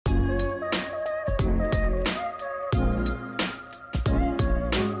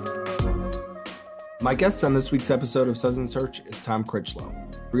My guest on this week's episode of Suds and Search is Tom Critchlow,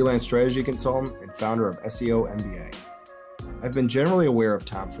 freelance strategy consultant and founder of SEO MBA. I've been generally aware of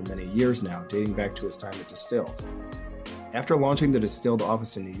Tom for many years now, dating back to his time at Distilled. After launching the Distilled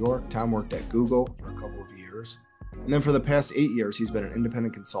office in New York, Tom worked at Google for a couple of years, and then for the past 8 years, he's been an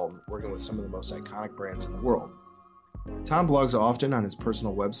independent consultant working with some of the most iconic brands in the world. Tom blogs often on his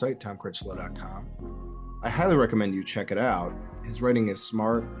personal website, tomcritchlow.com. I highly recommend you check it out. His writing is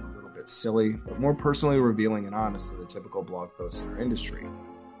smart, it's silly, but more personally revealing and honest than the typical blog posts in our industry.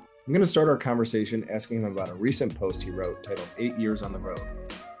 I'm going to start our conversation asking him about a recent post he wrote titled 8 Years on the Road.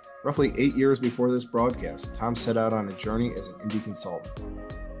 Roughly 8 years before this broadcast, Tom set out on a journey as an indie consultant.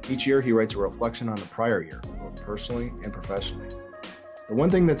 Each year, he writes a reflection on the prior year, both personally and professionally. The one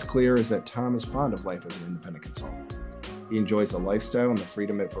thing that's clear is that Tom is fond of life as an independent consultant. He enjoys the lifestyle and the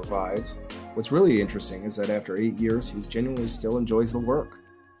freedom it provides. What's really interesting is that after 8 years, he genuinely still enjoys the work.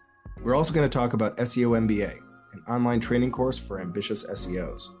 We're also going to talk about SEO MBA, an online training course for ambitious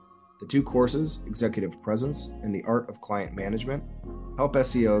SEOs. The two courses, Executive Presence and the Art of Client Management, help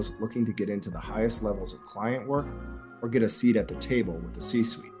SEOs looking to get into the highest levels of client work or get a seat at the table with the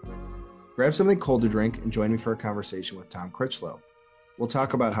C-suite. Grab something cold to drink and join me for a conversation with Tom Critchlow. We'll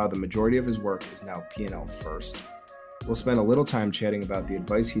talk about how the majority of his work is now P&L first. We'll spend a little time chatting about the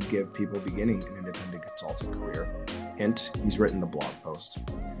advice he'd give people beginning an independent consulting career. Hint, he's written the blog post.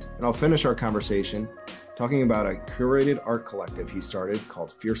 And I'll finish our conversation talking about a curated art collective he started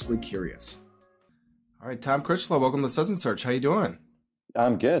called Fiercely Curious. All right, Tom Critchlow, welcome to Suds and Search. How you doing?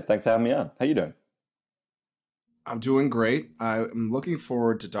 I'm good. Thanks for having me on. How you doing? I'm doing great. I'm looking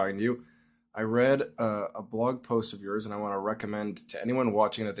forward to talking to you. I read a blog post of yours, and I want to recommend to anyone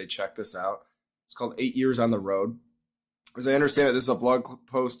watching that they check this out. It's called 8 Years on the Road. As I understand it, this is a blog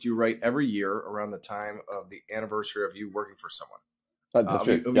post you write every year around the time of the anniversary of you working for someone. That's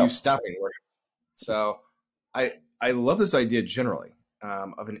true. Of you stopping working. So I love this idea generally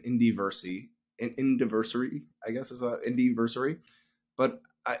of an indiversary, I guess is an indiversary. But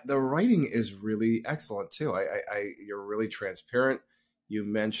the writing is really excellent too. You're really transparent. You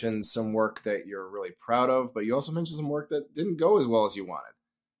mentioned some work that you're really proud of, but you also mentioned some work that didn't go as well as you wanted.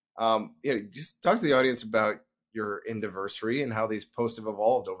 Just talk to the audience about your indiversary and how these posts have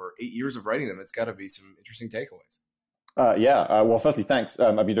evolved over 8 years of writing them. It's got to be some interesting takeaways. Well, firstly, thanks.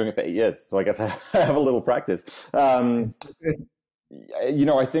 I've been doing it for 8 years, so I guess I have a little practice. I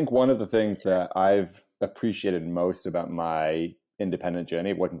think one of the things that I've appreciated most about my independent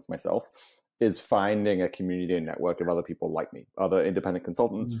journey, working for myself, is finding a community and network of other people like me, other independent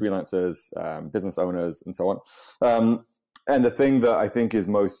consultants, freelancers, business owners, and so on. And the thing that I think is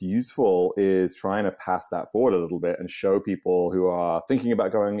most useful is trying to pass that forward a little bit and show people who are thinking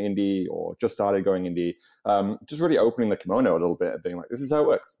about going indie or just started going indie, just really opening the kimono a little bit and being like, this is how it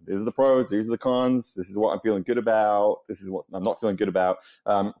works. These are the pros, these are the cons, this is what I'm feeling good about, this is what I'm not feeling good about,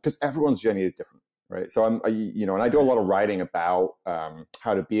 because everyone's journey is different. Right. So and I do a lot of writing about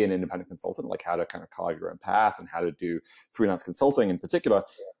how to be an independent consultant, like how to kind of carve your own path and how to do freelance consulting in particular.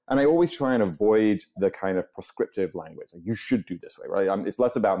 And I always try and avoid the kind of prescriptive language. Like, you should do this way, right? It's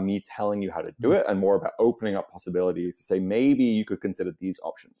less about me telling you how to do it and more about opening up possibilities to say, maybe you could consider these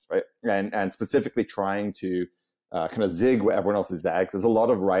options, right? And specifically trying to kind of zig where everyone else is zags. There's a lot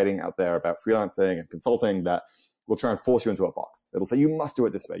of writing out there about freelancing and consulting that will try and force you into a box. It'll say, you must do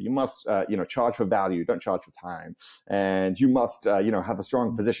it this way. You must, charge for value. Don't charge for time. And you must, have a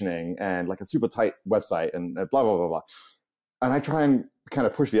strong positioning and like a super tight website and blah, blah, blah, blah. And I try and kind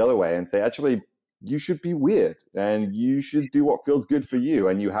of push the other way and say, actually, you should be weird and you should do what feels good for you.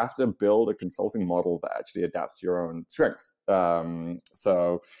 And you have to build a consulting model that actually adapts to your own strengths.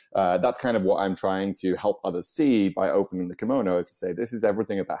 So that's kind of what I'm trying to help others see by opening the kimono, is to say, this is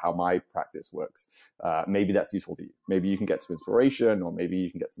everything about how my practice works. Maybe that's useful to you. Maybe you can get some inspiration, or maybe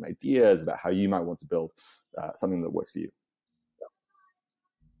you can get some ideas about how you might want to build something that works for you.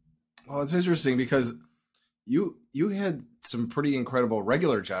 Well, it's interesting because you had some pretty incredible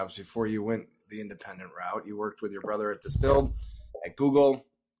regular jobs before you went the independent route. You worked with your brother at Distilled, at Google.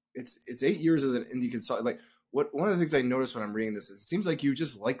 It's 8 years as an indie consultant. Like, one of the things I noticed when I'm reading this is it seems like you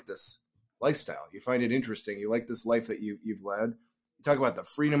just like this lifestyle. You find it interesting. You like this life that you've led. You talk about the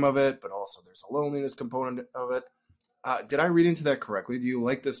freedom of it, but also there's a loneliness component of it. Did I read into that correctly? Do you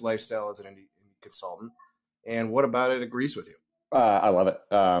like this lifestyle as an indie consultant? And what about it agrees with you? I love it.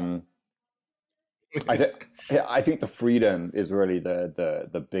 I think the freedom is really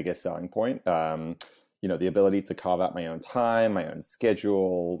the biggest selling point. the ability to carve out my own time, my own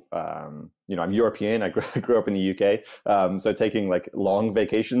schedule. I'm European. I grew up in the UK. So taking like long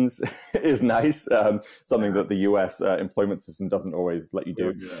vacations is nice. Something that the US employment system doesn't always let you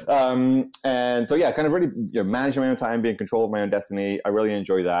do. And so, kind of really managing my own time, being in control of my own destiny. I really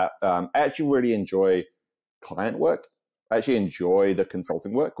enjoy that. I actually really enjoy client work. I actually enjoy the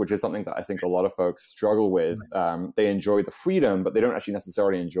consulting work, which is something that I think a lot of folks struggle with. They enjoy the freedom, but they don't actually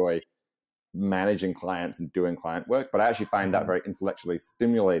necessarily enjoy managing clients and doing client work. But I actually find that very intellectually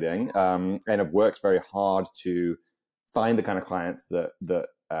stimulating, and have worked very hard to find the kind of clients that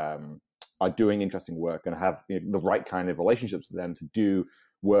are doing interesting work and have the right kind of relationships with them to do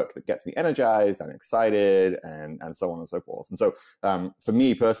work that gets me energized and excited and so on and so forth. And so for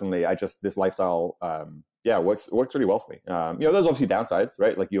me personally, this lifestyle works really well for me. There's obviously downsides,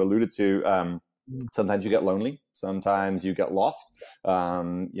 right? Like you alluded to. Sometimes you get lonely. Sometimes you get lost.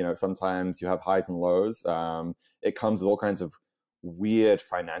 Sometimes you have highs and lows. It comes with all kinds of weird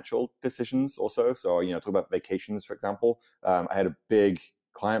financial decisions also. So, talk about vacations, for example. I had a big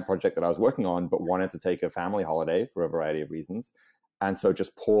client project that I was working on, but wanted to take a family holiday for a variety of reasons. And so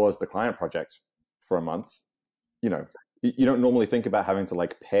just paused the client project for a month. You don't normally think about having to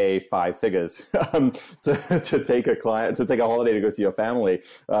like pay 5 figures to take a holiday to go see your family.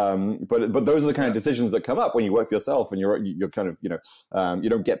 But those are the kind of decisions that come up when you work for yourself and you're kind of, you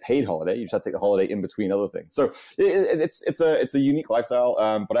don't get paid holiday. You just have to take a holiday in between other things. So it's a unique lifestyle,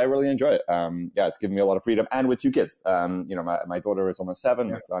 but I really enjoy it. It's given me a lot of freedom, and with 2 kids. My daughter is almost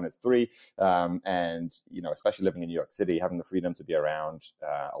 7, my son is 3. And, especially living in New York City, having the freedom to be around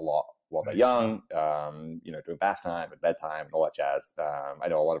a lot while they're young, doing bath time and bedtime and all that jazz. I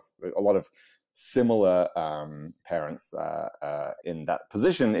know a lot of similar parents in that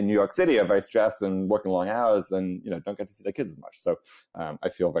position in New York City are very stressed and working long hours and don't get to see their kids as much. So I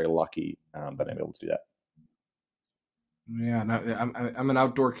feel very lucky that I'm able to do that. Yeah, no, I'm an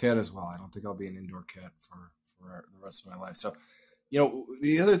outdoor kid as well. I don't think I'll be an indoor kid for the rest of my life. So,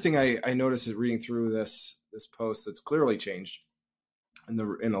 the other thing I noticed is reading through this post that's clearly changed in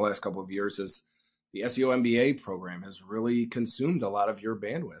the last couple of years is the SEO MBA program has really consumed a lot of your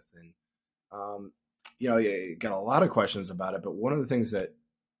bandwidth. And, you got a lot of questions about it, but one of the things that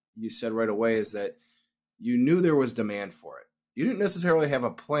you said right away is that you knew there was demand for it. You didn't necessarily have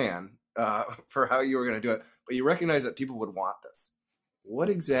a plan for how you were going to do it, but you recognized that people would want this. What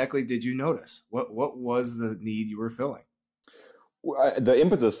exactly did you notice? What was the need you were filling? The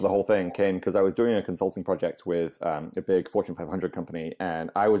impetus for the whole thing came because I was doing a consulting project with a big Fortune 500 company, and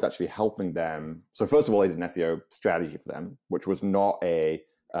I was actually helping them. So first of all, I did an SEO strategy for them, which was not a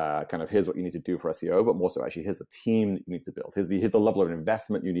kind of here's what you need to do for SEO, but more so actually here's the team that you need to build. Here's the level of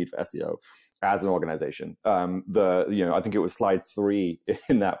investment you need for SEO as an organization. I think it was slide 3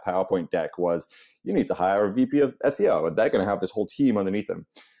 in that PowerPoint deck was you need to hire a VP of SEO, and they're going to have this whole team underneath them.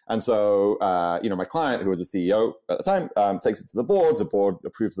 And so, my client, who was the CEO at the time, takes it to the board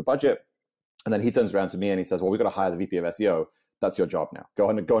approves the budget. And then he turns around to me and he says, well, we've got to hire the VP of SEO. That's your job now. Go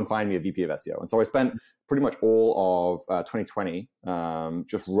and find me a VP of SEO. And so I spent pretty much all of 2020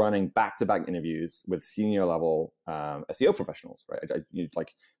 just running back-to-back interviews with senior level SEO professionals, right?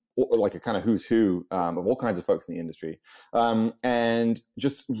 Like a kind of who's who of all kinds of folks in the industry. And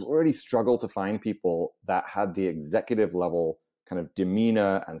just really struggled to find people that had the executive level kind of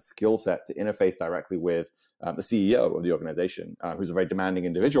demeanor and skill set to interface directly with the CEO of the organization, who's a very demanding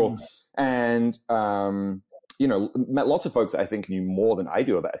individual. And, met lots of folks that I think knew more than I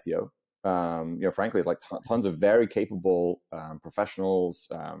do about SEO. Frankly, like tons of very capable professionals,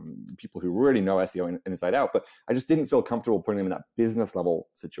 people who really know SEO inside out, but I just didn't feel comfortable putting them in that business level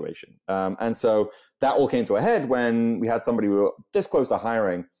situation. And so that all came to a head when we had somebody we were this close to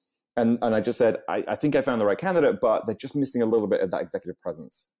hiring. And I just said, I think I found the right candidate, but they're just missing a little bit of that executive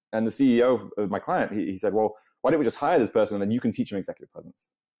presence. And the CEO of my client, he said, well, why don't we just hire this person and then you can teach them executive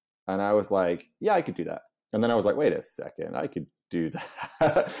presence? And I was like, yeah, I could do that. And then I was like, wait a second, I could do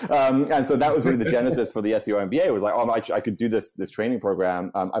that. And so that was really the genesis for the SEO MBA. It was like, I could do this training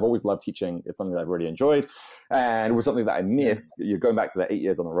program. I've always loved teaching. It's something that I've really enjoyed. And it was something that I missed. You're going back to that 8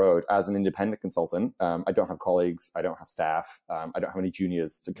 years on the road as an independent consultant. I don't have colleagues. I don't have staff. I don't have any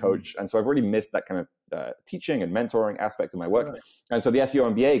juniors to coach. And so I've really missed that kind of teaching and mentoring aspect of my work. Right. And so the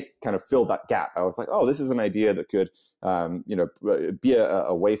SEO MBA kind of filled that gap. I was like, oh, this is an idea that could, be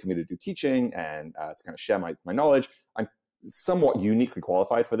a way for me to do teaching and to kind of share my knowledge. I'm somewhat uniquely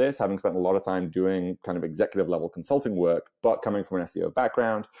qualified for this, having spent a lot of time doing kind of executive level consulting work, but coming from an SEO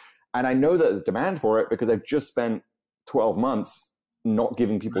background. And I know that there's demand for it because I've just spent 12 months not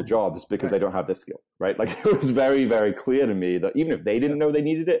giving people jobs because they don't have this skill, right? Like it was very, very clear to me that even if they didn't know they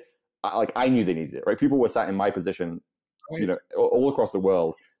needed it, I knew they needed it, right? People were sat in my position, Right. you know, all across the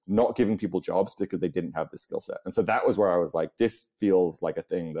world, not giving people jobs because they didn't have the skill set. And so that was where I was like, this feels like a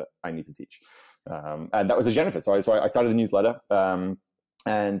thing that I need to teach. And that was a Jennifer. So I started the newsletter.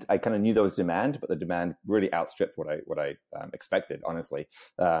 And I kind of knew there was demand, but the demand really outstripped what I expected, honestly.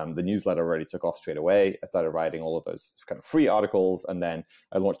 The newsletter already took off straight away. I started writing all of those kind of free articles, and then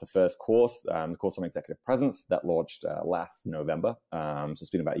I launched the first course, the course on executive presence, that launched last November. So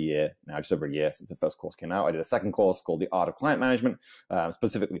it's been about a year now, just over a year since the first course came out. I did a second course called The Art of Client Management,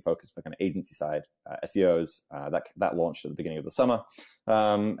 specifically focused for kind of agency side SEOs. That launched at the beginning of the summer.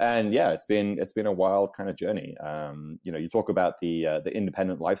 And yeah, it's been a wild kind of journey. You know, you talk about the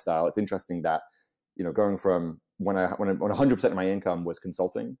independent lifestyle. It's interesting that, you know, going from when 100% of my income was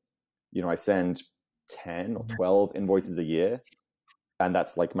consulting, you know, I send 10 or 12 invoices a year, and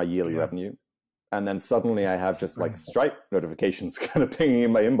that's like my yearly revenue. And then suddenly I have just like Stripe notifications kind of pinging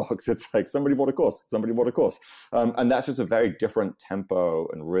in my inbox. It's like somebody bought a course. And that's just a very different tempo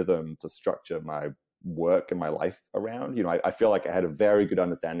and rhythm to structure my work and my life around. You know, I feel like I had a very good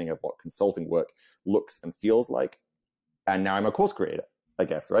understanding of what consulting work looks and feels like. And now I'm a course creator, I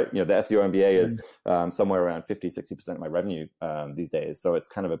guess, right? You know, the SEO MBA is somewhere around 50-60% of my revenue these days. So it's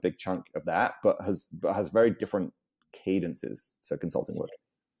kind of a big chunk of that, but has very different cadences to consulting work.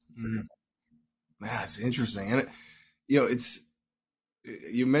 Yeah, it's interesting. And, you know,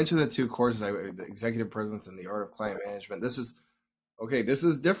 you mentioned the two courses, the executive presence and the art of client management. This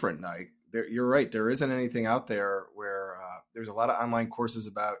is different. Now, you're right. There isn't anything out there where there's a lot of online courses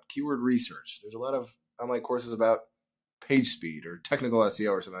about keyword research. There's a lot of online courses about page speed or technical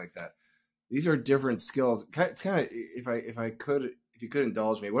SEO or something like that. These are different skills. It's kind of, if you could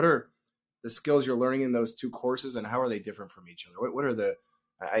indulge me, what are the skills you're learning in those two courses, and how are they different from each other? What are the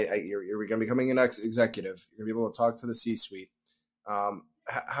you're going to be becoming an executive. You're going to be able to talk to the C-suite.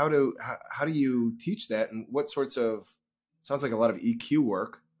 How do you teach that, and what sorts of, sounds like a lot of EQ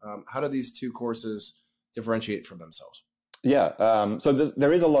work. How do these two courses differentiate from themselves? Yeah, so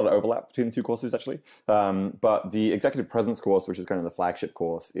there is a lot of overlap between the two courses, actually. But the executive presence course, which is kind of the flagship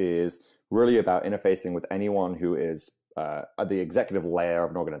course, is really about interfacing with anyone who is at the executive layer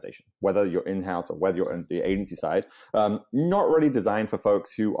of an organization, whether you're in-house or whether you're on the agency side. Not really designed for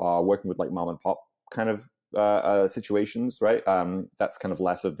folks who are working with like mom and pop kind of situations, right? That's kind of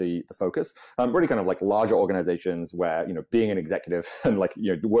less of the focus. Really kind of like larger organizations where, you know, being an executive and like,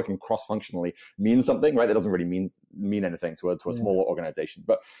 you know, working cross-functionally means something, right? That doesn't really mean anything to a smaller organization.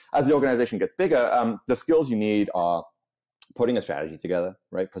 But as the organization gets bigger, the skills you need are putting a strategy together,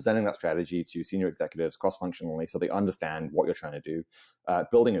 right? Presenting that strategy to senior executives cross-functionally so they understand what you're trying to do.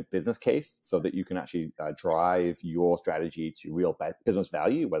 Building a business case so that you can actually drive your strategy to real business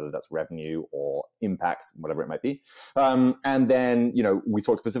value, whether that's revenue or impact, whatever it might be. And then, you know, we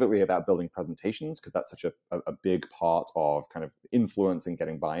talked specifically about building presentations because that's such a big part of kind of influence and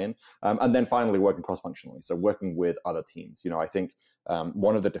getting buy-in. And then finally, working cross-functionally. So working with other teams. You know, I think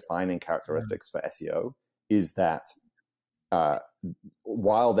one of the defining characteristics for SEO is that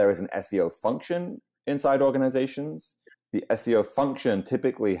while there is an SEO function inside organizations, the SEO function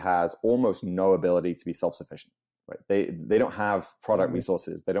typically has almost no ability to be self-sufficient. Right? They don't have product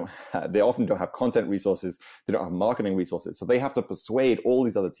resources. They often don't have content resources. They don't have marketing resources. So they have to persuade all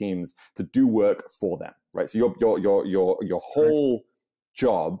these other teams to do work for them. Right? So your whole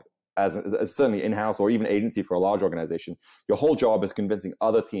job as certainly in-house or even agency for a large organization, your whole job is convincing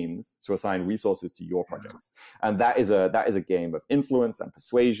other teams to assign resources to your projects. And that is a game of influence and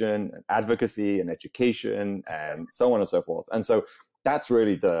persuasion and advocacy and education and so on and so forth. And so that's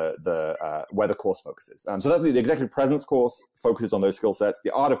really the where the course focuses. So that's the executive presence course focuses on those skill sets.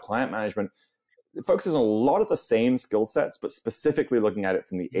 The art of client management, it focuses on a lot of the same skill sets, but specifically looking at it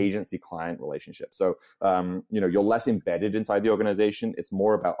from the agency-client relationship. So, you know, you're less embedded inside the organization. It's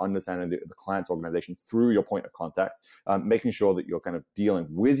more about understanding the client's organization through your point of contact, making sure that you're kind of dealing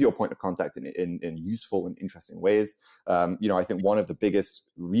with your point of contact in useful and interesting ways. You know, I think one of the biggest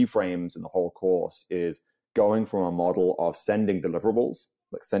reframes in the whole course is going from a model of sending deliverables,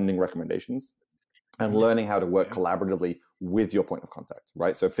 like sending recommendations, and learning how to work collaboratively with your point of contact,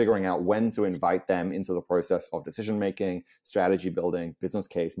 right? So figuring out when to invite them into the process of decision-making, strategy building, business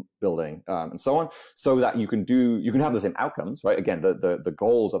case building, and so on, so that you can have the same outcomes, right? Again, the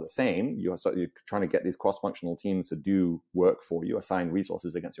goals are the same. You're trying to get these cross-functional teams to do work for you, assign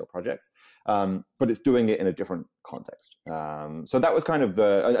resources against your projects, but it's doing it in a different context. So that was kind of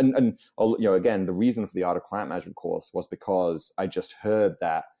and you know, again, the reason for the Art of Client Management course was because I just heard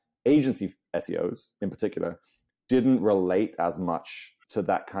that agency SEOs in particular didn't relate as much to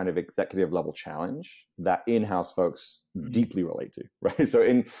that kind of executive level challenge that in-house folks deeply relate to, right?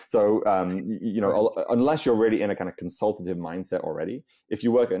 Unless you're really in a kind of consultative mindset already, if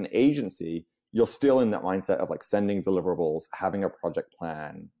you work at an agency, you're still in that mindset of like sending deliverables, having a project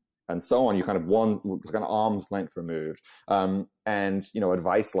plan, and so on. You kind of arm's length removed. And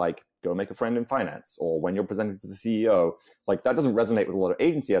advice like go make a friend in finance, or when you're presenting to the CEO, like that doesn't resonate with a lot of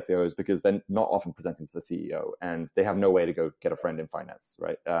agency SEOs because they're not often presenting to the CEO and they have no way to go get a friend in finance,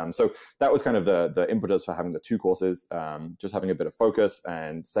 right? So that was kind of the impetus for having the two courses, just having a bit of focus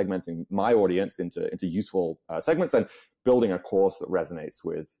and segmenting my audience into useful segments and building a course that resonates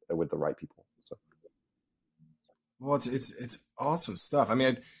with the right people. So. Well, it's awesome stuff. I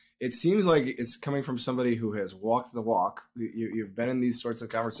mean, it seems like it's coming from somebody who has walked the walk. You've been in these sorts of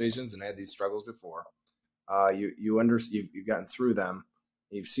conversations and had these struggles before. You've gotten through them.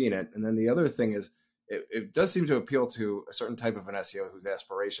 You've seen it. And then the other thing is, it does seem to appeal to a certain type of an SEO who's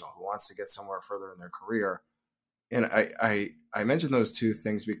aspirational, who wants to get somewhere further in their career. And I mentioned those two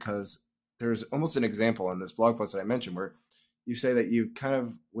things because there's almost an example in this blog post that I mentioned where you say that you kind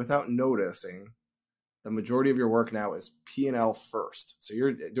of, without noticing, the majority of your work now is P&L first. So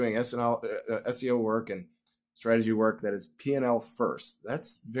you're doing SEO work and strategy work that is P&L first.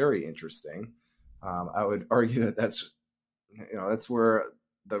 That's very interesting. I would argue that that's where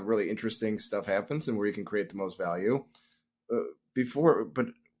the really interesting stuff happens and where you can create the most value. Before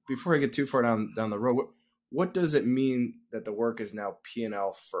I get too far down the road, what does it mean that the work is now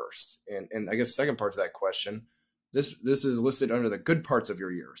P&L first? And I guess the second part to that question, this is listed under the good parts of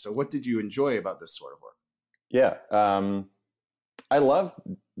your year. So what did you enjoy about this sort of work? Yeah. I love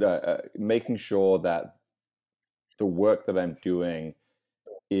making sure that the work that I'm doing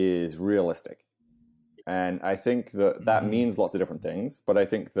is realistic. And I think that means lots of different things, but I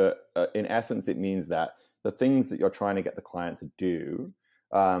think that in essence, it means that the things that you're trying to get the client to do,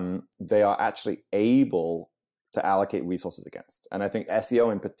 they are actually able to allocate resources against. And I think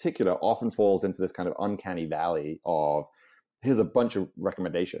SEO in particular often falls into this kind of uncanny valley of here's a bunch of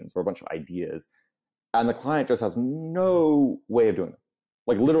recommendations or a bunch of ideas, and the client just has no way of doing them.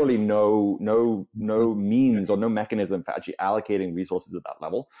 Like literally no means or no mechanism for actually allocating resources at that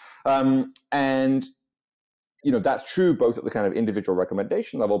level. And that's true both at the kind of individual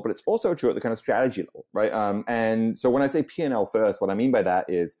recommendation level, but it's also true at the kind of strategy level, right? And so when I say P&L first, what I mean by that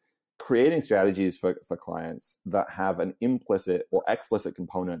is creating strategies for clients that have an implicit or explicit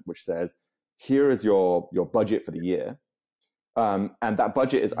component which says, here is your budget for the year. And that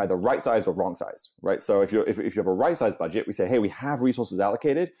budget is either right sized or wrong sized, right? So if you have a right sized budget, we say, hey, we have resources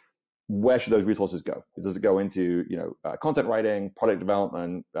allocated. Where should those resources go? Does it go into content writing, product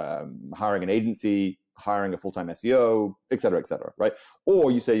development, hiring an agency, hiring a full-time SEO, et cetera, right?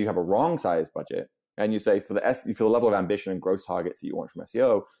 Or you say you have a wrong sized budget, and you say for the level of ambition and growth targets that you want from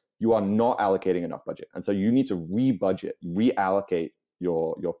SEO, you are not allocating enough budget, and so you need to rebudget, reallocate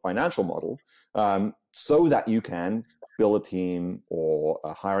your financial model so that you can build a team or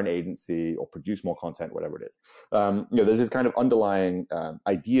hire an agency or produce more content, whatever it is. There's this kind of underlying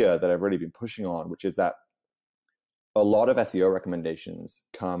idea that I've really been pushing on, which is that a lot of SEO recommendations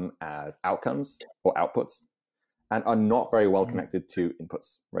come as outcomes or outputs and are not very well connected to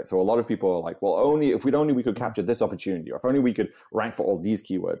inputs, right? So a lot of people are like, well, if we could capture this opportunity, or if only we could rank for all these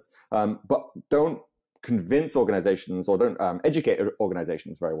keywords, but don't convince organizations or don't educate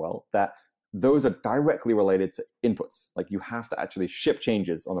organizations very well that those are directly related to inputs. Like you have to actually ship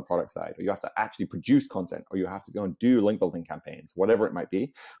changes on the product side, or you have to actually produce content, or you have to go and do link building campaigns, whatever it might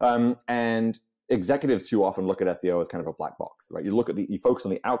be. And executives too often look at SEO as kind of a black box, right? You focus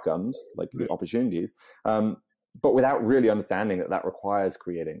on the outcomes, like the opportunities, but without really understanding that requires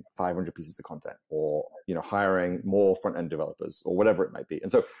creating 500 pieces of content, or hiring more front-end developers, or whatever it might be.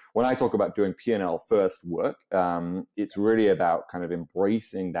 And so when I talk about doing P&L first work, it's really about kind of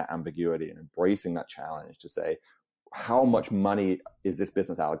embracing that ambiguity and embracing that challenge to say, how much money is this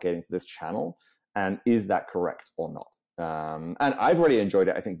business allocating to this channel, and is that correct or not? And I've really enjoyed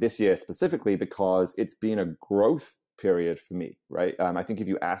it, I think, this year specifically because it's been a growth period for me, right? I think if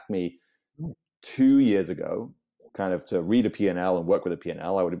you asked me 2 years ago, kind of to read a P&L and work with a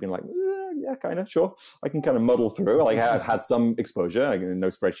P&L, I would have been like, yeah, kind of, sure. I can kind of muddle through. Like I've had some exposure. I know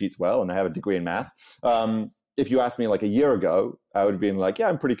spreadsheets well, and I have a degree in math. If you asked me like a year ago, I would have been like, yeah,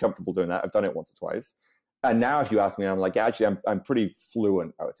 I'm pretty comfortable doing that. I've done it once or twice. And now if you ask me, I'm like, yeah, actually, I'm pretty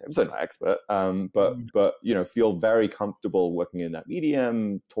fluent, I would say. I'm certainly not expert, but feel very comfortable working in that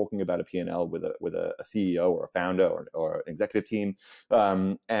medium, talking about a P&L with a CEO or a founder or an executive team.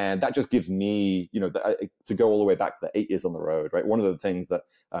 And that just gives me, to go all the way back to the 8 years on the road, right? One of the things that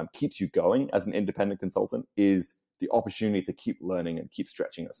keeps you going as an independent consultant is the opportunity to keep learning and keep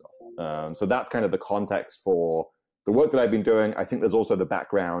stretching yourself. So that's kind of the context for the work that I've been doing. I think there's also the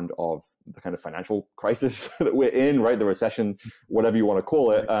background of the kind of financial crisis that we're in, right? The recession, whatever you want to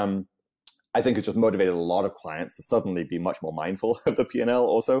call it. I think it's just motivated a lot of clients to suddenly be much more mindful of the P&L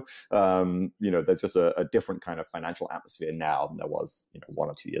also. There's just a different kind of financial atmosphere now than there was, 1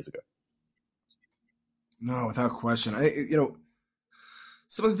 or 2 years ago. No, without question.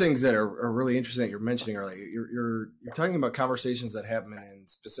 Some of the things that are really interesting that you're mentioning are like you're talking about conversations that happen in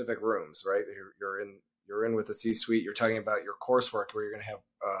specific rooms, right? You're in with the C-suite. You're talking about your coursework where you're going to have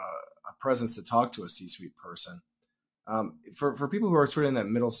a presence to talk to a C-suite person. For people who are sort of in that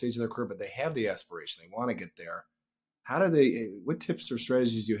middle stage of their career, but they have the aspiration, they want to get there. What tips or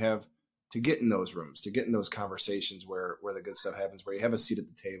strategies do you have to get in those rooms, to get in those conversations where the good stuff happens, where you have a seat at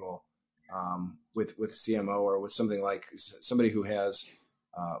the table with CMO or with somebody who has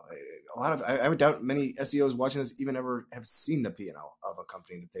a lot of, I would doubt many SEOs watching this even ever have seen the P&L of a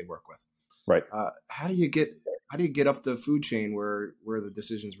company that they work with. Right. How do you get up the food chain where the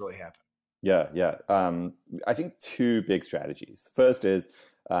decisions really happen? Yeah. I think 2 big strategies. The first is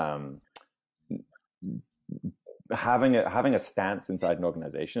having a stance inside an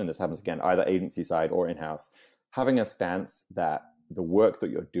organization, and this happens again either agency side or in-house, having a stance that the work that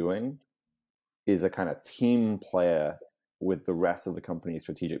you're doing is a kind of team player with the rest of the company's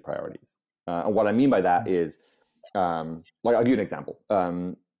strategic priorities. And what I mean by that is, I'll give you an example.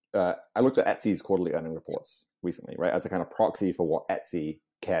 I looked at Etsy's quarterly earning reports recently, right, as a kind of proxy for what Etsy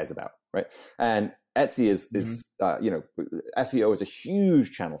cares about, right? And Etsy is SEO is a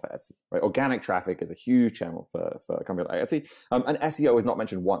huge channel for Etsy, right? Organic traffic is a huge channel for a company like Etsy, and SEO is not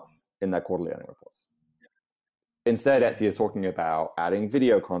mentioned once in their quarterly earning reports. Instead, Etsy is talking about adding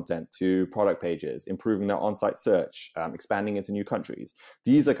video content to product pages, improving their on-site search, expanding into new countries.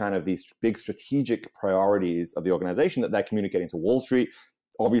 These are kind of these big strategic priorities of the organization that they're communicating to Wall Street.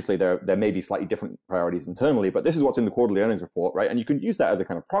 Obviously, there may be slightly different priorities internally, but this is what's in the quarterly earnings report, right? And you can use that as a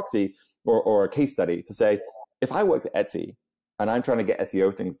kind of proxy or a case study to say, if I worked at Etsy and I'm trying to get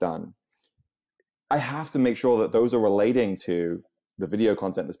SEO things done, I have to make sure that those are relating to the video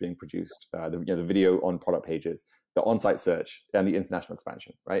content that's being produced, the video on product pages, the on-site search, and the international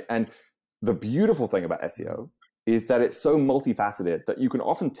expansion, right? And the beautiful thing about SEO is that it's so multifaceted that you can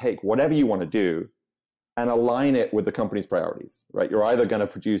often take whatever you want to do and align it with the company's priorities, right? You're either going to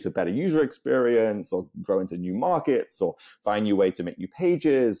produce a better user experience or grow into new markets or find new way to make new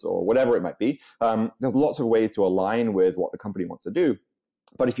pages or whatever it might be. There's lots of ways to align with what the company wants to do.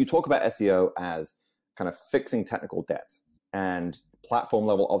 But if you talk about SEO as kind of fixing technical debt and platform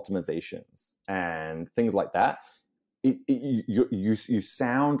level optimizations and things like that, you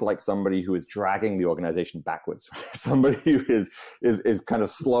sound like somebody who is dragging the organization backwards, right? Somebody who is kind of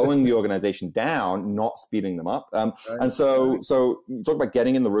slowing the organization down, not speeding them up. And so you talk about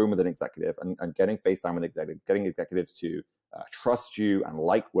getting in the room with an executive and getting face time with executives, getting executives to trust you and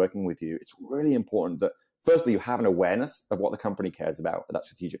like working with you. It's really important that firstly, you have an awareness of what the company cares about at that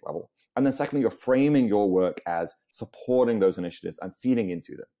strategic level. And then secondly, you're framing your work as supporting those initiatives and feeding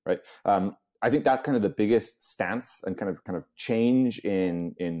into them, right? I think that's kind of the biggest stance and kind of change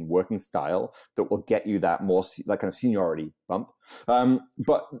in working style that will get you that kind of seniority bump.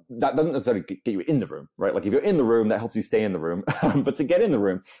 But that doesn't necessarily get you in the room, right? Like if you're in the room, that helps you stay in the room. But to get in the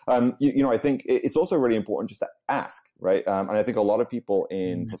room, I think it's also really important just to ask, right? And I think a lot of people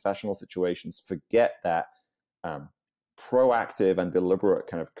in professional situations forget that proactive and deliberate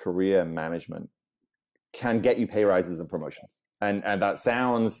kind of career management can get you pay rises and promotions. And that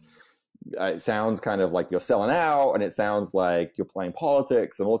it sounds kind of like you're selling out, and it sounds like you're playing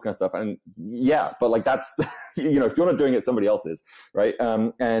politics and all this kind of stuff. And yeah, but like that's, if you're not doing it, somebody else is, right?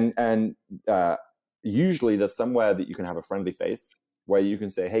 And usually there's somewhere that you can have a friendly face where you can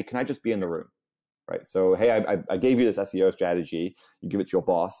say, hey, can I just be in the room? Right. So, hey, I gave you this SEO strategy. You give it to your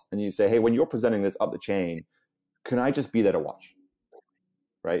boss and you say, hey, when you're presenting this up the chain, can I just be there to watch?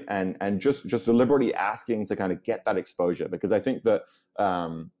 Right. And just deliberately asking to kind of get that exposure, because I think that,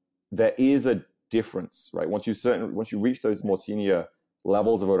 there is a difference, right? Once you reach those more senior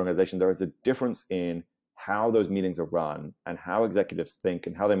levels of organization, there is a difference in how those meetings are run and how executives think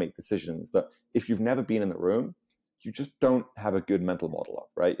and how they make decisions that if you've never been in the room, you just don't have a good mental model of,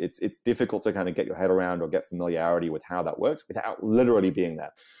 right? It's difficult to kind of get your head around or get familiarity with how that works without literally being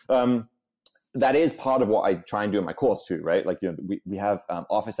there. That is part of what I try and do in my course too, right? Like, we have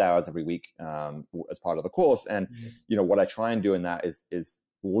office hours every week as part of the course. And, what I try and do in that is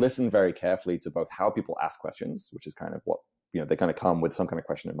listen very carefully to both how people ask questions, which is kind of what, they kind of come with some kind of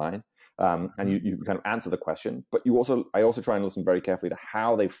question in mind. And you kind of answer the question, but I also try and listen very carefully to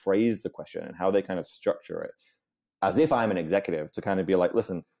how they phrase the question and how they kind of structure it. as if I'm an executive to kind of be like,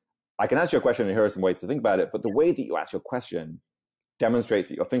 listen, I can answer your question and here are some ways to think about it, but the way that you ask your question demonstrates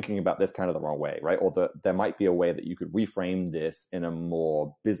that you're thinking about this kind of the wrong way, right? Or that there might be a way that you could reframe this in a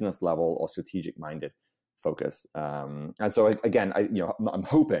more business level or strategic minded focus. And so again, I'm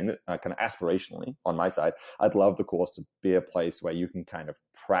hoping that kind of aspirationally on my side, I'd love the course to be a place where you can kind of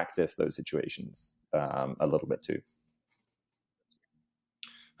practice those situations a little bit too.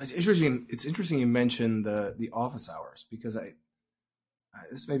 It's interesting. It's interesting you mentioned the office hours because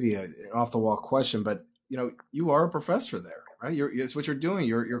this may be an off the wall question, but you are a professor there, right? It's what you're doing.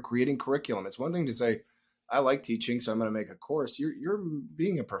 You're creating curriculum. It's one thing to say, I like teaching, so I'm going to make a course. You're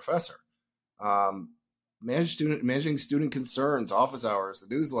being a professor. Um, managing student concerns, office hours,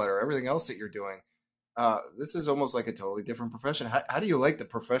 the newsletter, everything else that you're doing. This is almost like a totally different profession. How do you like the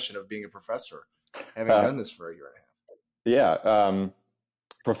profession of being a professor, having Uh, done this for a year and a half? yeah.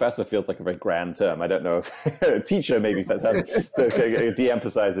 Professor feels like a very grand term. I don't know if teacher maybe that sounds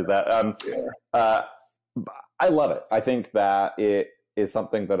de-emphasizes that. Uh, I love it. I think that it is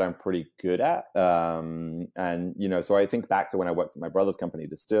something that I'm pretty good at. And, so I think back to when I worked at my brother's company,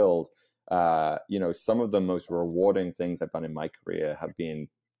 Distilled, some of the most rewarding things I've done in my career have been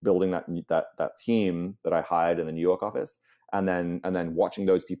building that team that I hired in the New York office, and then watching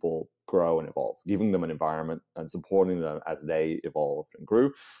those people grow and evolve, giving them an environment and supporting them as they evolved and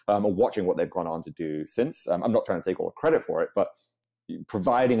grew, and watching what they've gone on to do since. I'm not trying to take all the credit for it, but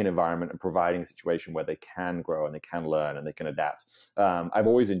providing an environment and providing a situation where they can grow and they can learn and they can adapt. I've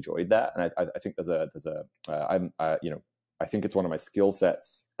always enjoyed that, and I think I think it's one of my skill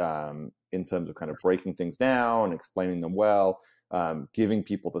sets in terms of kind of breaking things down, explaining them well, giving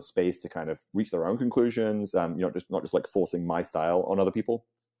people the space to kind of reach their own conclusions. Not just like forcing my style on other people.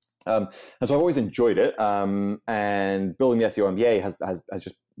 And so I've always enjoyed it. And building the SEO MBA has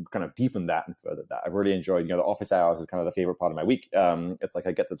just kind of deepened that and furthered that. I've really enjoyed, the office hours is kind of the favorite part of my week. It's like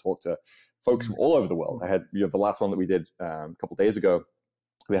I get to talk to folks from all over the world. I had, the last one that we did a couple of days ago,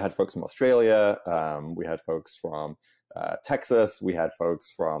 we had folks from Australia. We had folks from Texas. We had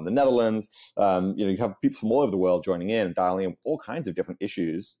folks from the Netherlands. You have people from all over the world joining in and dialing in all kinds of different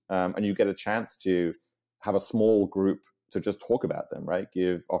issues. And you get a chance to have a small group to just talk about them, right?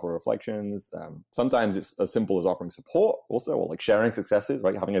 Offer reflections. Sometimes it's as simple as offering support also, or like sharing successes,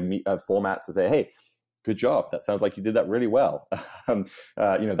 right? Having a format to say, hey, good job. That sounds like you did that really well.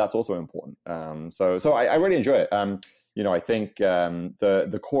 That's also important. So I really enjoy it. I think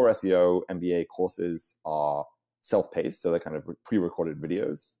the core SEO MBA courses are self-paced, so they're kind of pre-recorded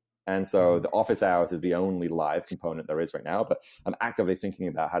videos. And so the office hours is the only live component there is right now, but I'm actively thinking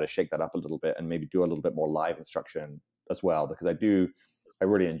about how to shake that up a little bit and maybe do a little bit more live instruction as well, because I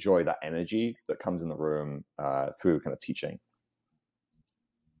really enjoy that energy that comes in the room through kind of teaching.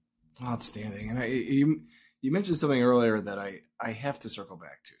 Outstanding. And you mentioned something earlier that I have to circle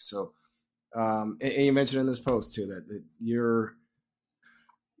back to. So, and you mentioned in this post too that the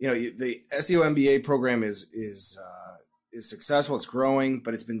SEO MBA program is successful. It's growing,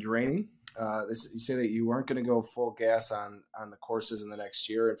 but it's been draining. You say that you weren't going to go full gas on the courses in the next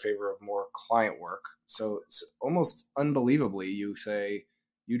year in favor of more client work. So it's almost unbelievably, you say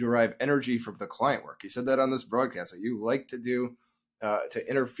you derive energy from the client work. You said that on this broadcast that you like to do to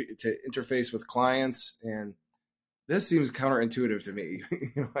interface with clients, and this seems counterintuitive to me.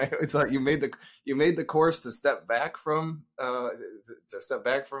 I thought you made the course to step back from all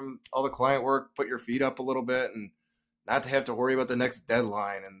the client work, put your feet up a little bit, and not to have to worry about the next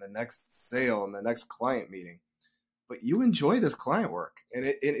deadline and the next sale and the next client meeting. But you enjoy this client work, and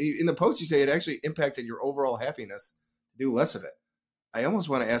in the post you say it actually impacted your overall happiness to do less of it. I almost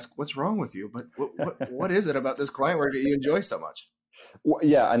want to ask, what's wrong with you? But what is it about this client work that you enjoy so much? Well,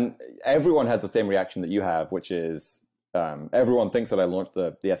 yeah, and everyone has the same reaction that you have, which is everyone thinks that I launched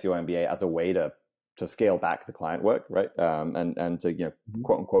the SEO MBA as a way to scale back the client work, right? And to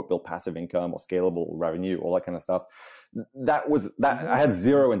quote unquote build passive income or scalable revenue, all that kind of stuff. That I had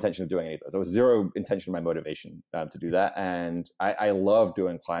zero intention of doing any of those. There was zero intention of my motivation to do that. And I love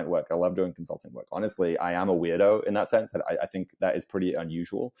doing client work. I love doing consulting work. Honestly, I am a weirdo in that sense. I think that is pretty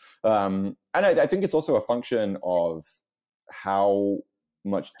unusual. And I think it's also a function of how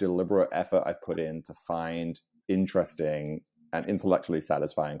much deliberate effort I've put in to find interesting and intellectually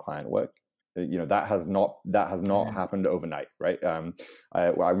satisfying client work. That has not happened overnight, right? I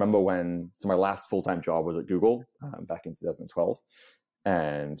remember my last full-time job was at Google back in 2012,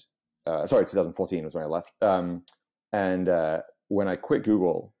 and 2014 was when I left. And when I quit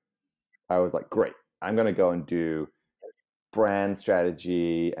Google, I was like, great, I'm going to go and do brand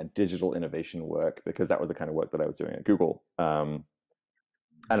strategy and digital innovation work, because that was the kind of work that I was doing at Google.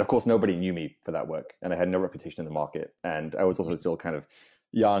 And of course, nobody knew me for that work, and I had no reputation in the market. And I was also still kind of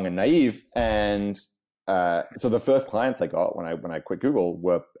young and naive. And so the first clients I got when I quit Google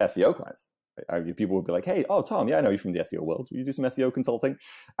were SEO clients. People would be like, "Hey, oh Tom, yeah, I know you from the SEO world. Will you do some SEO consulting?"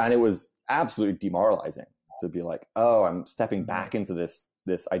 And it was absolutely demoralizing to be like, "Oh, I'm stepping back into this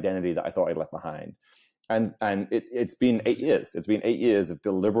identity that I thought I'd left behind." And it's been 8 years. It's been 8 years of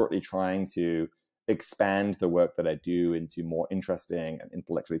deliberately trying to expand the work that I do into more interesting and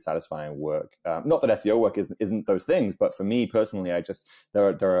intellectually satisfying work. Not that SEO work isn't those things, but for me personally,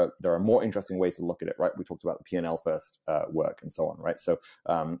 there are more interesting ways to look at it. Right? We talked about the P&L first work and so on. Right? So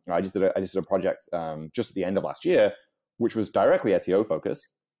I just did a project just at the end of last year, which was directly SEO focused.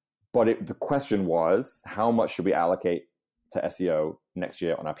 But the question was, how much should we allocate to SEO next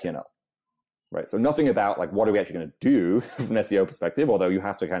year on our P&L? Right. So nothing about like, what are we actually going to do from an SEO perspective, although you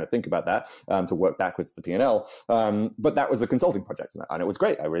have to kind of think about that to work backwards to the P&L. But that was a consulting project and it was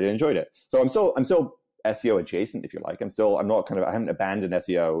great. I really enjoyed it. So I'm still SEO adjacent, if you like. I haven't abandoned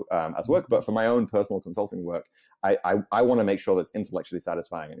SEO as work, but for my own personal consulting work, I want to make sure that it's intellectually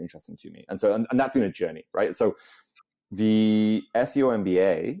satisfying and interesting to me. And so, and that's been a journey, right? So the SEO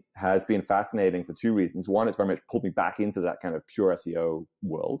MBA has been fascinating for two reasons. One, it's very much pulled me back into that kind of pure SEO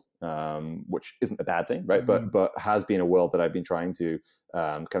world, which isn't a bad thing, right? Mm-hmm. But has been a world that I've been trying to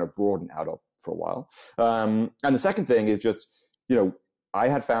kind of broaden out of for a while. And the second thing is just, I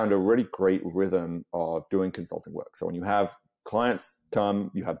had found a really great rhythm of doing consulting work. So when you have clients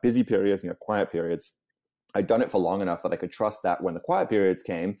come, you have busy periods, and you have quiet periods. I'd done it for long enough that I could trust that when the quiet periods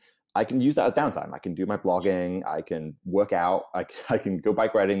came, I can use that as downtime. I can do my blogging. I can work out. I can go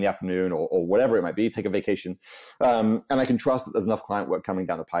bike riding in the afternoon or whatever it might be, take a vacation. And I can trust that there's enough client work coming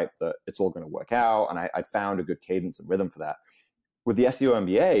down the pipe that it's all going to work out. And I found a good cadence and rhythm for that. With the SEO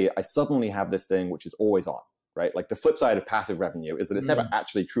MBA, I suddenly have this thing which is always on, right? Like the flip side of passive revenue is that it's never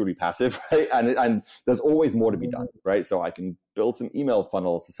actually truly passive, right? And there's always more to be done, right? So I can build some email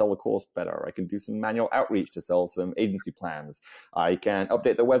funnels to sell the course better. I can do some manual outreach to sell some agency plans. I can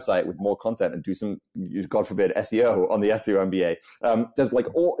update the website with more content and do some, God forbid, SEO on the SEO MBA. There's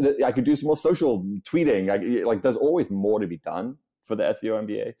I could do some more social tweeting. There's always more to be done for the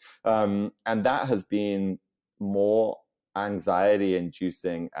SEO MBA. And that has been more anxiety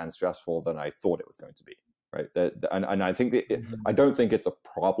inducing and stressful than I thought it was going to be. Right. And I think I don't think it's a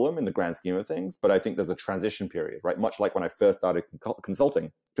problem in the grand scheme of things, but I think there's a transition period, right? Much like when I first started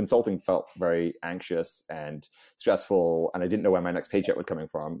consulting felt very anxious and stressful, and I didn't know where my next paycheck was coming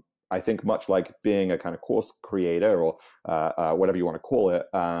from. I think much like being a kind of course creator or whatever you want to call it,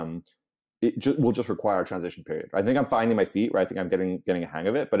 will just require a transition period. I think I'm finding my feet, right? I think I'm getting a hang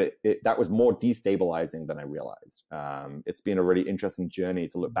of it, but that was more destabilizing than I realized. It's been a really interesting journey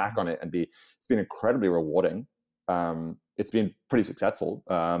to look back on it and it's been incredibly rewarding. It's been pretty successful,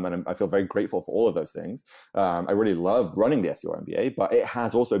 and I feel very grateful for all of those things. I really love running the SEO MBA, but it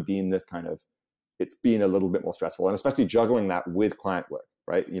has also been it's been a little bit more stressful, and especially juggling that with client work,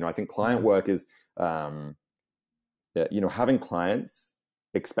 right? I think client work is, having clients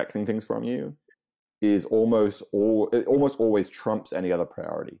expecting things from you is almost always trumps any other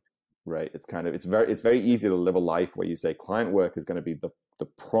priority, right? It's very easy to live a life where you say client work is going to be the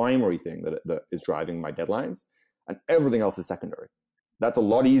primary thing that is driving my deadlines, and everything else is secondary. That's a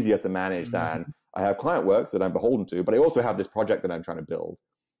lot easier to manage than I have client works that I'm beholden to, but I also have this project that I'm trying to build.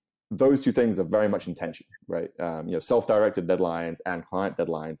 Those two things are very much in tension, right? Self-directed deadlines and client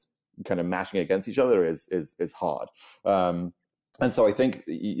deadlines kind of mashing against each other is hard. And so I think,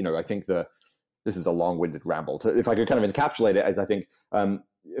 this is a long-winded ramble. If I could kind of encapsulate it as I think,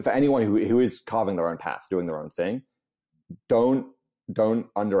 for anyone who is carving their own path, doing their own thing, don't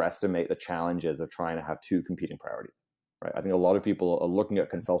underestimate the challenges of trying to have two competing priorities, right? I think a lot of people are looking at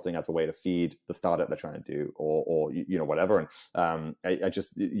consulting as a way to feed the startup they're trying to do or whatever. And I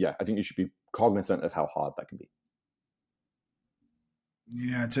think you should be cognizant of how hard that can be.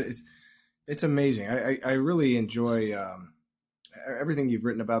 Yeah, it's amazing. I really enjoy everything you've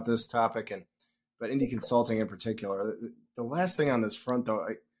written about this topic, but indie consulting in particular. The last thing on this front, though,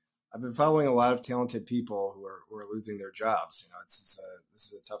 I've been following a lot of talented people who are losing their jobs. This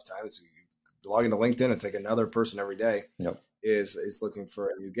is a tough time. You log into LinkedIn, it's like another person every day is looking for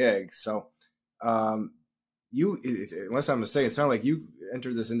a new gig. So, unless I'm mistaken, it sounded like you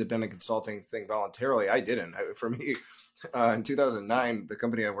entered this independent consulting thing voluntarily. I didn't. For me, in 2009, the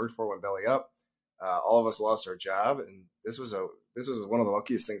company I worked for went belly up. All of us lost our job, and this was one of the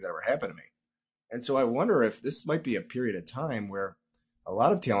luckiest things that ever happened to me. And so I wonder if this might be a period of time where a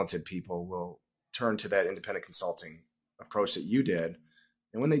lot of talented people will turn to that independent consulting approach that you did.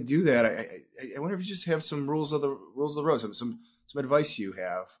 And when they do that, I wonder if you just have some rules of the road, some some advice you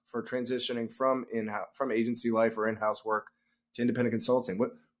have for transitioning from agency life or in-house work to independent consulting.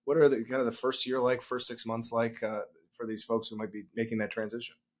 What are the kind of the first year like, first 6 months like for these folks who might be making that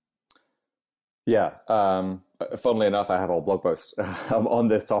transition? Yeah. Funnily enough, I have a blog post on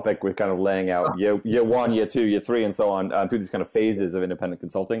this topic with kind of laying out year 1, year 2, year 3, and so on through these kind of phases of independent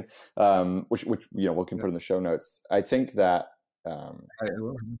consulting, which we can put in the show notes. I think that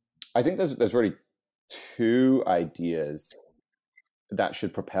I think there's really two ideas that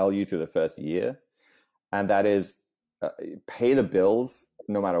should propel you through the first year, and that is pay the bills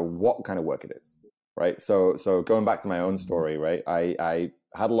no matter what kind of work it is, right? So going back to my own story, right? I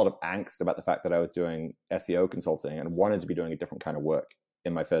had a lot of angst about the fact that I was doing SEO consulting and wanted to be doing a different kind of work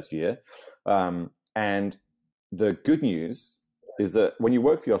in my first year. And the good news is that when you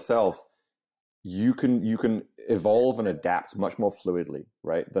work for yourself, you can evolve and adapt much more fluidly,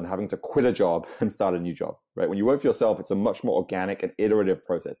 right, than having to quit a job and start a new job, right? When you work for yourself, it's a much more organic and iterative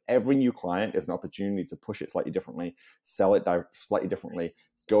process. Every new client is an opportunity to push it slightly differently, sell it slightly differently,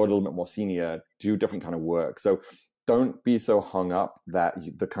 go a little bit more senior, do different kind of work. So don't be so hung up that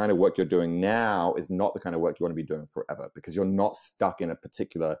the kind of work you're doing now is not the kind of work you want to be doing forever, because you're not stuck in a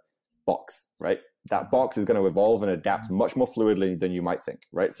particular box, right? That box is going to evolve and adapt much more fluidly than you might think,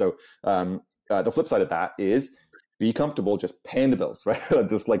 right? So the flip side of that is be comfortable just paying the bills, right?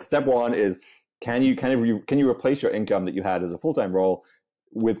 Just like step one is, can you replace your income that you had as a full-time role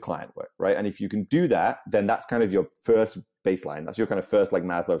with client work, right? And if you can do that, then that's kind of your first baseline. That's your kind of first like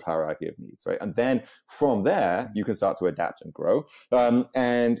Maslow's hierarchy of needs, right? And then from there, you can start to adapt and grow.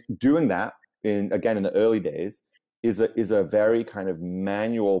 And doing that in the early days is a very kind of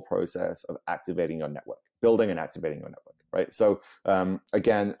manual process of activating your network, building and activating your network, right? So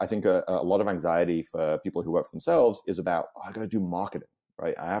again, I think a lot of anxiety for people who work for themselves is about, I got to do marketing,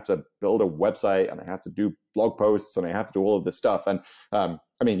 right? I have to build a website and I have to do blog posts and I have to do all of this stuff. And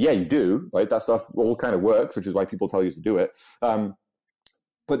I mean, yeah, you do, right? That stuff all kind of works, which is why people tell you to do it.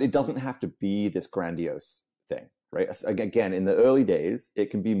 But it doesn't have to be this grandiose thing, right? Again, in the early days,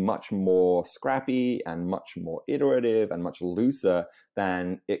 it can be much more scrappy and much more iterative and much looser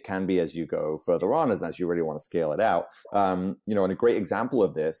than it can be as you go further on, as you really want to scale it out. And a great example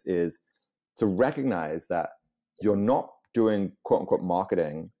of this is to recognize that you're not doing quote unquote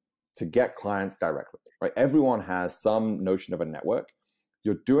marketing to get clients directly, right? Everyone has some notion of a network.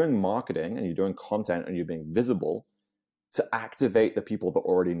 You're doing marketing and you're doing content and you're being visible to activate the people that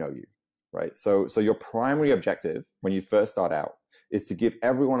already know you, right? So your primary objective when you first start out is to give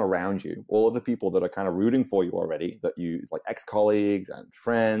everyone around you, all of the people that are kind of rooting for you already, that you like ex-colleagues and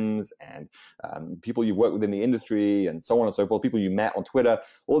friends and people you work with in the industry and so on and so forth, people you met on Twitter,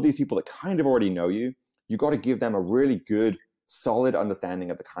 all of these people that kind of already know you, you got to give them a really good, solid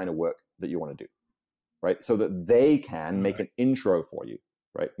understanding of the kind of work that you want to do, right? So that they can make an intro for you,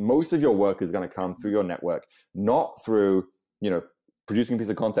 right? Most of your work is going to come through your network, not through, producing a piece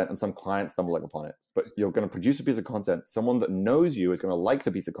of content and some client stumbling upon it, but you're going to produce a piece of content. Someone that knows you is going to like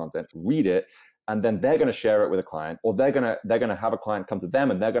the piece of content, read it, and then they're going to share it with a client, or they're going to have a client come to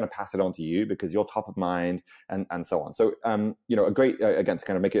them and they're going to pass it on to you because you're top of mind and so on. So, a great, again, to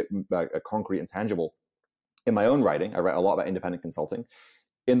kind of make it concrete and tangible. In my own writing, I write a lot about independent consulting.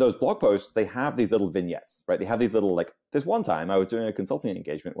 In those blog posts, they have these little vignettes, right? They have these little, like, this one time I was doing a consulting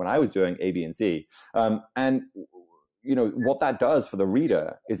engagement when I was doing A, B, and C. And what that does for the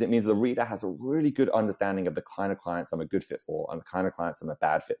reader is it means the reader has a really good understanding of the kind of clients I'm a good fit for and the kind of clients I'm a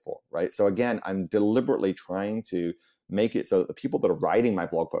bad fit for, right? So again, I'm deliberately trying to make it so that the people that are writing my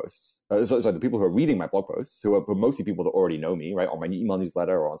blog posts, the people who are reading my blog posts, who are mostly people that already know me, right, on my email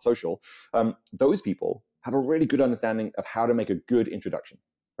newsletter or on social, those people have a really good understanding of how to make a good introduction,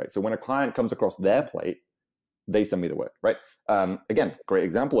 right? So when a client comes across their plate, they send me the work, right? Again, great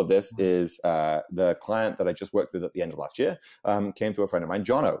example of this is the client that I just worked with at the end of last year came to a friend of mine,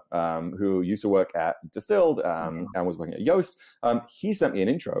 Jono, who used to work at Distilled and was working at Yoast. He sent me an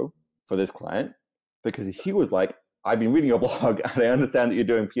intro for this client because he was like, I've been reading your blog and I understand that you're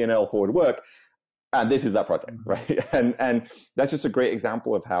doing P&L forward work. And this is that project, right? And that's just a great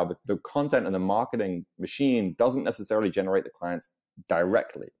example of how the content and the marketing machine doesn't necessarily generate the clients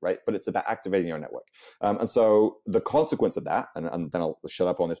directly, right? But it's about activating your network. And so the consequence of that, and then I'll shut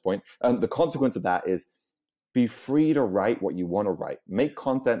up on this point, the consequence of that is be free to write what you want to write. Make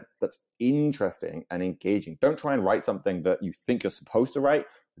content that's interesting and engaging. Don't try and write something that you think you're supposed to write.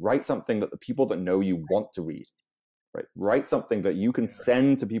 Write something that the people that know you want to read, right? Write something that you can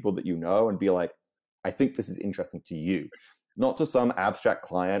send to people that you know and be like, I think this is interesting to you. not to some abstract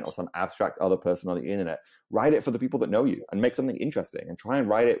client or some abstract other person on the internet. Write it for the people that know you and make something interesting, and try and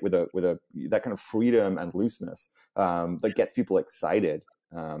write it with that kind of freedom and looseness that gets people excited.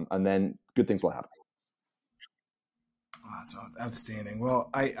 And then good things will happen. Oh, that's outstanding. Well,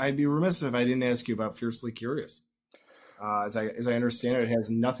 I'd be remiss if I didn't ask you about Fiercely Curious. As I understand it, it has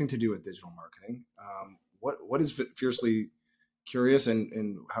nothing to do with digital marketing. What is Fiercely Curious,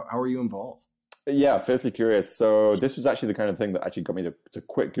 and how are you involved? Yeah, Fiercely Curious. So this was actually the kind of thing that actually got me to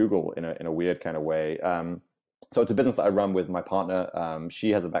quit Google in a weird kind of way. So it's a business that I run with my partner.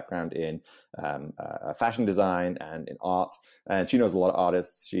 She has a background in fashion design and in art, and she knows a lot of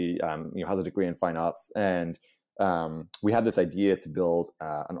artists. She has a degree in fine arts, and we had this idea to build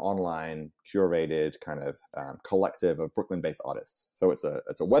an online curated kind of collective of Brooklyn-based artists. So it's a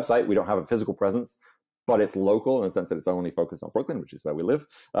website. We don't have a physical presence, but it's local in the sense that it's only focused on Brooklyn, which is where we live.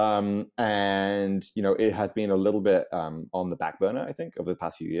 And, it has been a little bit on the back burner, I think, over the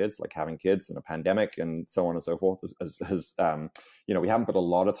past few years, like having kids and a pandemic and so on and so forth we haven't put a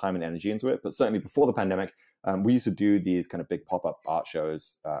lot of time and energy into it. But certainly before the pandemic, we used to do these kind of big pop-up art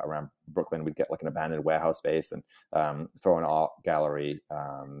shows around Brooklyn. We'd get like an abandoned warehouse space and throw an art gallery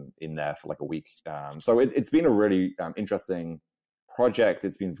in there for like a week. So it's been a really interesting project.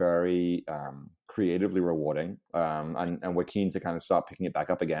 It's been very creatively rewarding, and we're keen to kind of start picking it back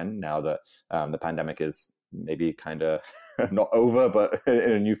up again now that the pandemic is maybe kind of not over, but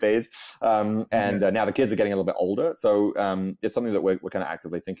in a new phase. Now the kids are getting a little bit older, so it's something that we're kind of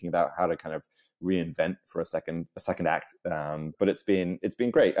actively thinking about how to kind of reinvent for a second act. But it's been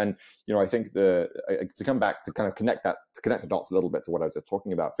great, and I think to come back to kind of connect the dots a little bit to what I was just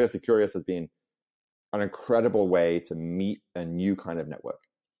talking about. Fiercely Curious has been an incredible way to meet a new kind of network,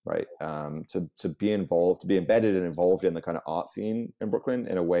 right? To be involved, to be embedded and involved in the kind of art scene in Brooklyn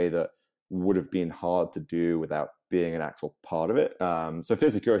in a way that would have been hard to do without being an actual part of it. So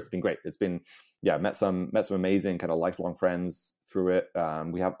Fiercely Curious has been great. It's been, met some amazing kind of lifelong friends through it.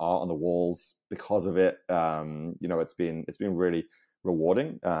 We have art on the walls because of it. It's been really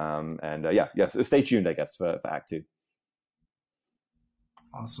rewarding. Stay tuned, I guess, for Act 2.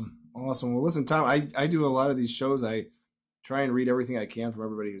 Awesome. Well, listen, Tom, I do a lot of these shows. I try and read everything I can from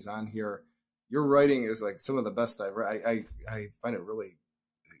everybody who's on here. Your writing is like some of the best I've read. I find it really,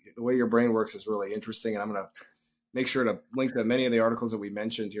 the way your brain works is really interesting. And I'm going to make sure to link to many of the articles that we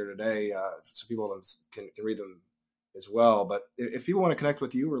mentioned here today so people can read them as well. But if people want to connect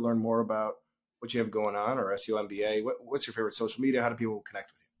with you or learn more about what you have going on or SEO MBA, what's your favorite social media? How do people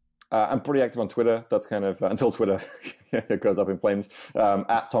connect with you? I'm pretty active on Twitter. That's kind of until Twitter goes up in flames.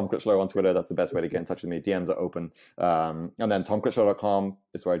 At Tom Critchlow on Twitter. That's the best way to get in touch with me. DMs are open. And then tomcritchlow.com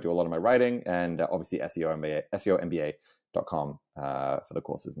is where I do a lot of my writing, and obviously SEOMBA.com for the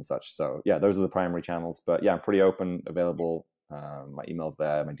courses and such. So those are the primary channels. But I'm pretty open, available. My email's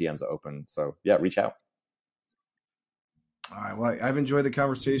there. My DMs are open. So reach out. All right. Well, I've enjoyed the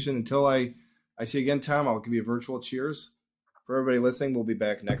conversation. Until I see you again, Tom, I'll give you a virtual cheers. For everybody listening, we'll be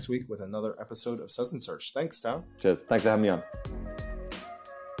back next week with another episode of Suds and Search. Thanks, Tom. Cheers. Thanks for having me on.